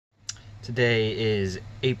Today is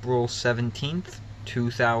April 17th,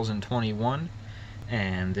 2021,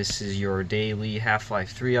 and this is your daily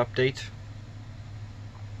Half-Life 3 update.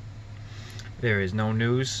 There is no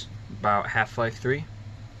news about Half-Life 3.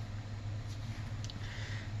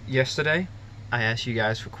 Yesterday, I asked you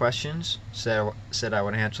guys for questions, said I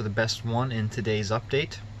would answer the best one in today's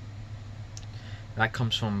update. That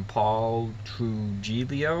comes from Paul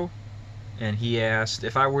Trujillo, and he asked,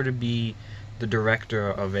 if I were to be the director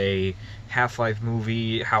of a Half-Life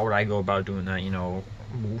movie, how would I go about doing that?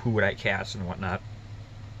 Who would I cast and whatnot?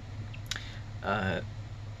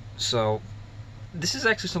 So this is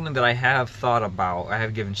actually something that I have thought about. I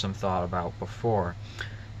have given some thought about before,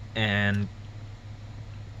 and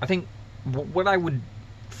I think what I would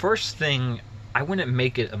first thing, I wouldn't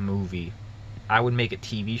make it a movie. I would make a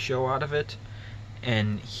TV show out of it,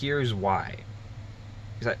 and here's why.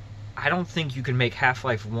 Because I don't think you can make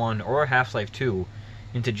Half-Life 1 or Half-Life 2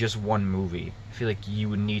 into just one movie. I feel like you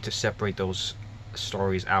would need to separate those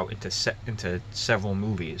stories out into several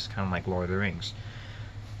movies, kind of like Lord of the Rings.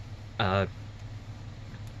 I've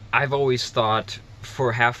always thought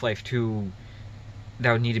for Half-Life 2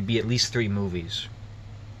 that would need to be at least 3 movies.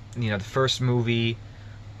 The first movie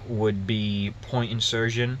would be Point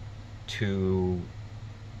Insurgent to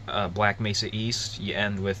Black Mesa East. You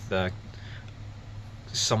end with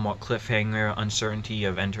somewhat cliffhanger uncertainty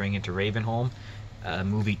of entering into Ravenholm.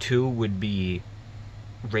 Movie 2 would be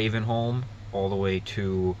Ravenholm all the way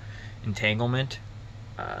to Entanglement.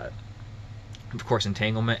 Of course,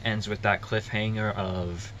 Entanglement ends with that cliffhanger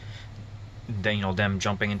of them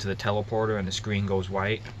jumping into the teleporter and the screen goes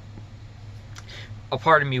white. A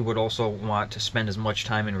part of me would also want to spend as much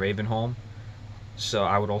time in Ravenholm, so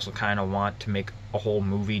I would also kind of want to make a whole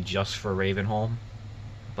movie just for Ravenholm.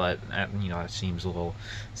 But that seems a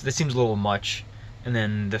little much. And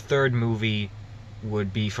then the third movie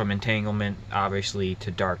would be from Entanglement, obviously,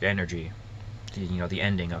 to Dark Energy, the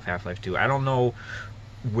ending of Half-Life 2. I don't know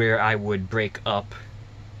where I would break up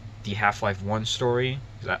the Half-Life 1 story,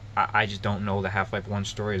 because I just don't know the Half-Life 1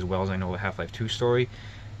 story as well as I know the Half-Life 2 story.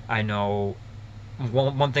 I know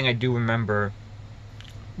one thing I do remember.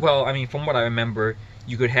 Well, from what I remember,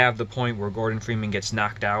 you could have the point where Gordon Freeman gets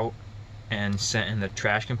knocked out and sent in the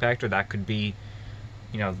trash compactor. That could be,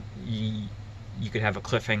 you could have a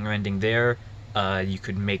cliffhanger ending there. You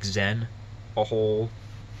could make Zen a whole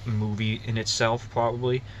movie in itself,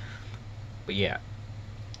 probably. But yeah.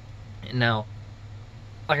 Now,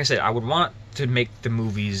 like I said, I would want to make the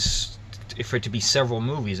movies, for it to be several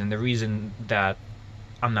movies, and the reason that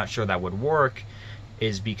I'm not sure that would work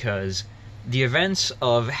is because the events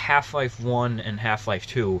of Half-Life 1 and Half-Life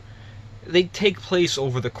 2, they take place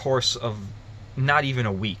over the course of not even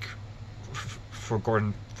a week for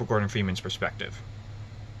Gordon Freeman's perspective.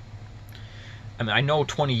 I know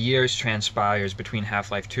 20 years transpires between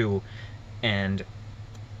Half-Life 2 and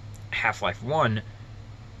Half-Life 1,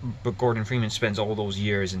 but Gordon Freeman spends all those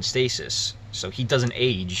years in stasis, so he doesn't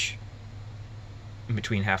age in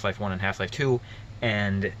between Half-Life 1 and Half-Life 2,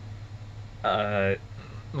 and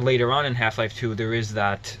later on in Half-Life 2 there is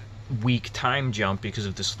that week time jump because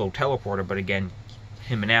of the slow teleporter, but again,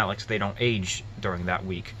 him and Alex, they don't age during that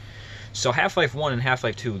week. So Half-Life 1 and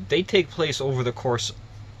Half-Life 2, they take place over the course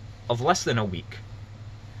of less than a week.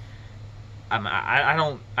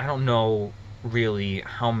 I don't know really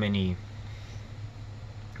how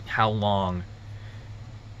long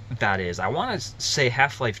that is. I want to say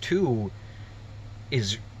Half-Life 2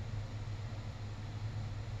 is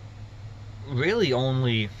really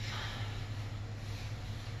only,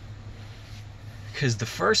 because the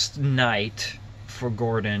first night for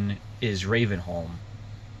Gordon is Ravenholm,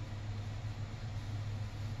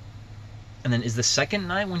 and then is the second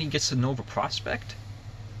night when he gets to Nova Prospect.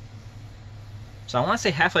 So I want to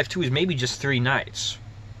say Half-Life 2 is maybe just 3 nights.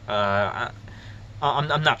 I'm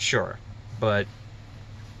not sure, but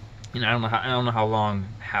I don't know how long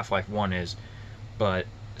Half-Life 1 is, but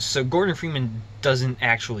so Gordon Freeman doesn't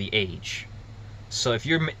actually age. So if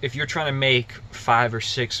you're trying to make 5 or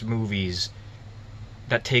 6 movies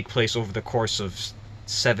that take place over the course of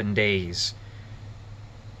 7 days,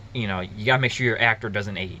 you gotta make sure your actor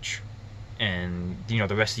doesn't age, and the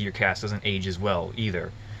rest of your cast doesn't age as well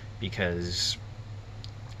either, because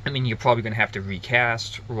you're probably gonna have to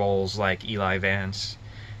recast roles like Eli Vance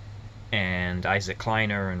and Isaac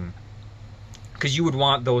Kleiner, and because you would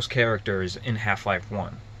want those characters in Half-Life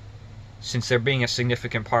 1. Since they're being a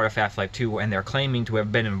significant part of Half-Life 2 and they're claiming to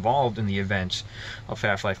have been involved in the events of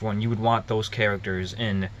Half-Life 1, you would want those characters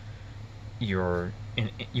in Half-Life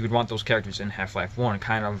 1,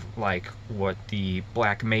 kind of like what the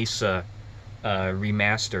Black Mesa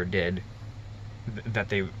remaster did, that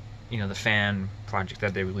they the fan project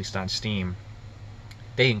that they released on Steam,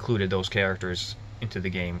 they included those characters into the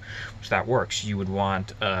game, which that works. You would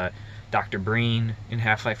want Dr. Breen in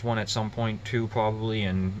Half-Life 1 at some point too, probably,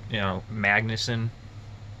 and Magnuson.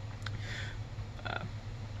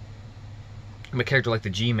 A character like the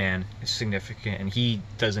G-Man is significant, and he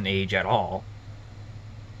doesn't age at all.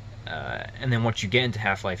 And then once you get into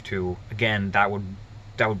Half-Life 2, again, that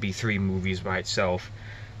would be 3 movies by itself.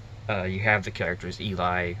 You have the characters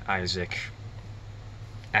Eli, Isaac,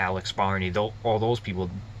 Alex, Barney, all those people.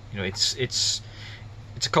 It's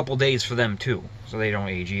a couple days for them too, so they don't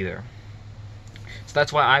age either. So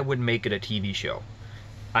that's why I would make it a TV show.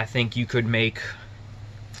 I think you could make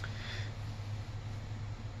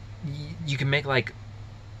like,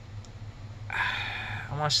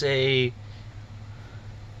 I want to say,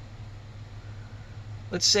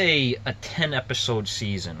 let's say a 10-episode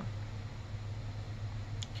season.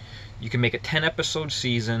 You can make a 10-episode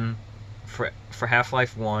season for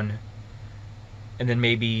Half-Life 1, and then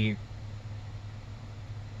maybe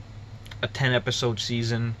a 10-episode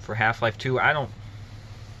season for Half-Life 2. I'm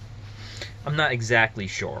not exactly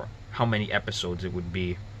sure how many episodes it would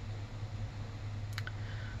be.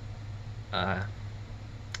 But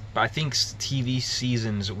I think TV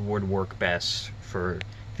seasons would work best for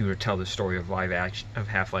if you were to tell the story of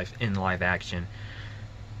Half-Life in live action.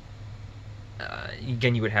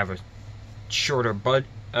 Again, you would have a smaller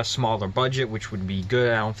budget, which would be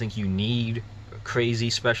good. I don't think you need crazy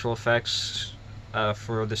special effects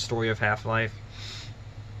for the story of Half-Life.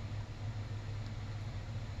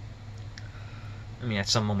 I mean, at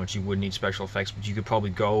some moments you would need special effects, but you could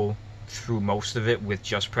probably go through most of it with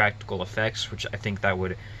just practical effects, which I think that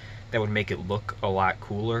would make it look a lot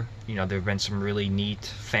cooler. There have been some really neat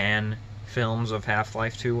fan films of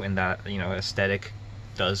Half-Life 2, and that aesthetic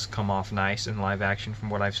does come off nice in live action from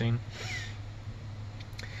what I've seen.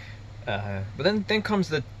 But then comes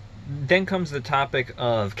the topic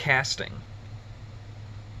of casting.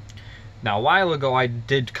 Now, a while ago, I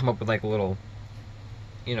did come up with like a little,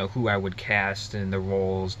 who I would cast in the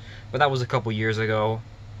roles, but that was a couple years ago.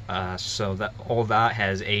 So that all that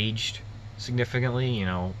has aged significantly.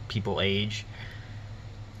 People age,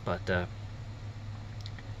 but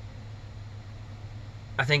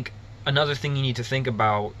I think another thing you need to think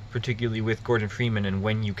about, particularly with Gordon Freeman and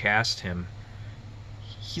when you cast him,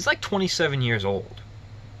 he's like 27 years old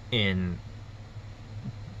in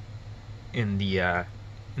the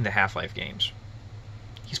Half-Life games.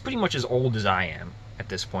 He's pretty much as old as I am at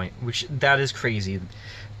this point, which that is crazy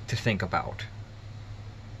to think about.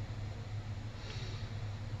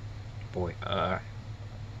 Boy, wow,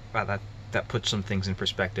 that puts some things in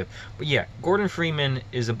perspective. But yeah, Gordon Freeman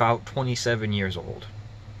is about 27 years old.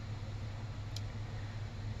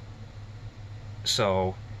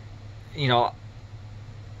 So,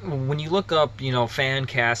 when you look up, fan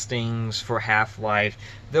castings for Half-Life,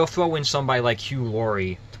 they'll throw in somebody like Hugh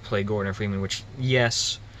Laurie to play Gordon Freeman, which,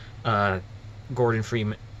 yes, Hugh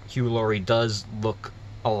Laurie does look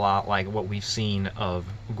a lot like what we've seen of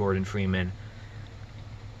Gordon Freeman,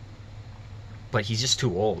 but he's just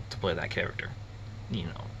too old to play that character. You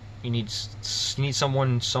need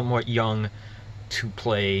someone somewhat young to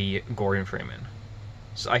play Gordon Freeman.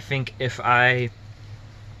 So I think if I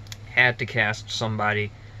had to cast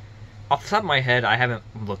somebody, off the top of my head, I haven't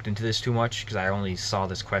looked into this too much because I only saw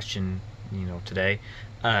this question, today.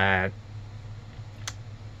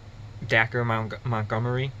 Dacre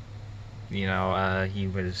Montgomery, he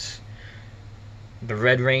was the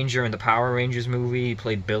Red Ranger in the Power Rangers movie. He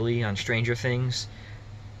played Billy on Stranger Things.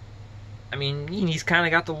 I mean, he's kind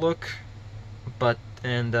of got the look,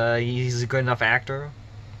 and he's a good enough actor,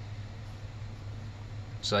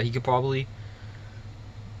 so he could probably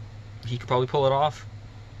pull it off,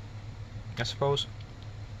 I suppose.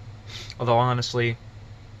 Although honestly,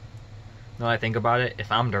 now that I think about it,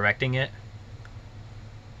 if I'm directing it,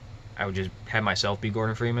 I would just have myself be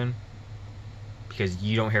Gordon Freeman, because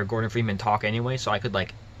you don't hear Gordon Freeman talk anyway, so I could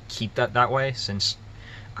keep that way, since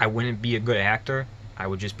I wouldn't be a good actor. I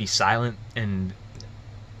would just be silent and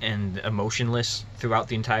emotionless throughout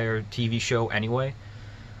the entire TV show anyway.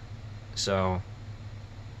 So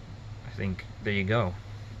I think there you go.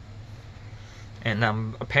 And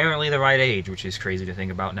I'm apparently the right age, which is crazy to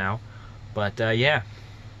think about now. But yeah,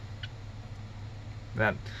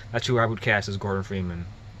 that's who I would cast as Gordon Freeman,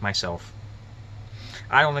 myself.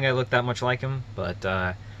 I don't think I look that much like him, but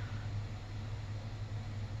I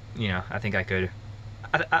think I could.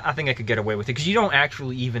 I think I could get away with it, because you don't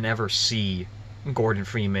actually even ever see Gordon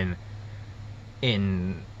Freeman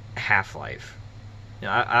in Half-Life.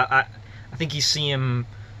 I think you see him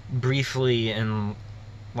briefly in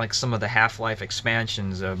like some of the Half-Life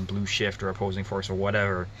expansions of Blue Shift or Opposing Force or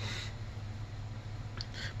whatever.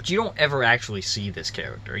 But you don't ever actually see this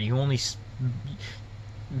character. The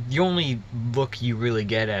only look you really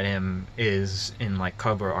get at him is in like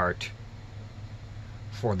cover art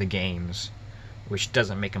for the games, which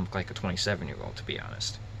doesn't make him look like a 27-year-old, to be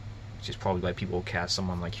honest. Which is probably why people cast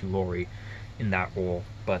someone like Hugh Laurie in that role.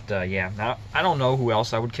 But yeah, now I don't know who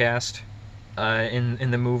else I would cast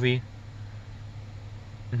in the movie,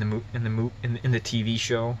 in the TV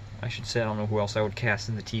show. I should say I don't know who else I would cast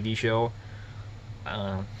in the TV show.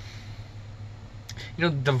 You know,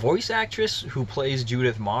 the voice actress who plays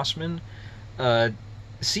Judith Mossman,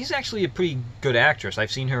 she's actually a pretty good actress.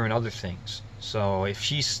 I've seen her in other things. So if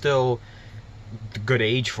she's still the good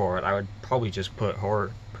age for it, I would probably just put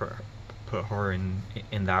her in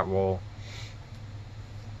that role.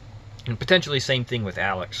 And potentially same thing with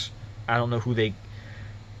Alex. I don't know who they...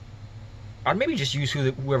 I'd maybe just use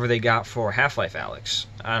whoever they got for Half-Life Alex.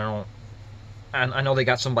 I know they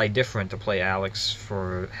got somebody different to play Alex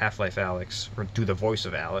for Half-Life Alex, or do the voice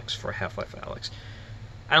of Alex for Half-Life Alex.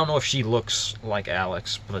 I don't know if she looks like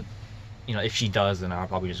Alex, but you know, if she does, then I'll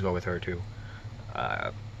probably just go with her too.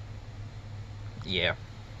 Yeah.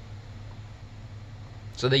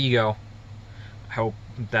 So there you go. I hope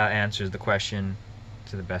that answers the question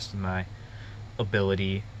to the best of my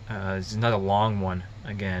ability. It's another long one.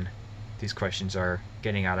 Again, these questions are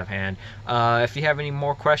getting out of hand. If you have any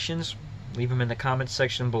more questions, leave them in the comments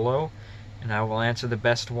section below, and I will answer the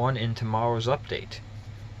best one in tomorrow's update.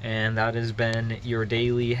 And that has been your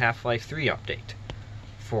daily Half-Life 3 update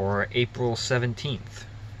for April 17th,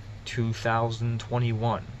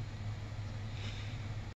 2021.